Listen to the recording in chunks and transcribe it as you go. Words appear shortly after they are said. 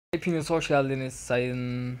Hepiniz hoş geldiniz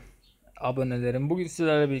sayın abonelerim. Bugün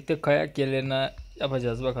sizlerle birlikte kayak yerlerine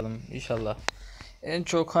yapacağız bakalım inşallah. En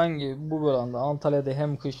çok hangi bu bölümde Antalya'da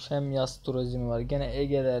hem kış hem yaz turizmi var. Gene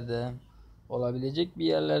Ege'lerde olabilecek bir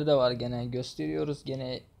yerlerde var, gene gösteriyoruz.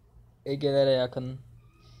 Gene Ege'lere yakın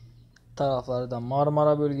taraflarda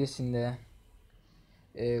Marmara bölgesinde,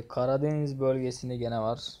 Karadeniz bölgesinde gene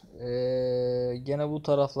var. Gene bu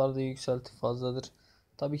taraflarda yükselti fazladır.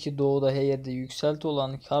 Tabii ki doğuda her yerde yükselti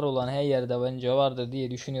olan, kar olan her yerde bence vardır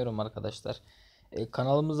diye düşünüyorum arkadaşlar.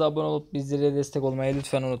 Kanalımıza abone olup bizlere destek olmayı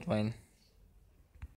lütfen unutmayın.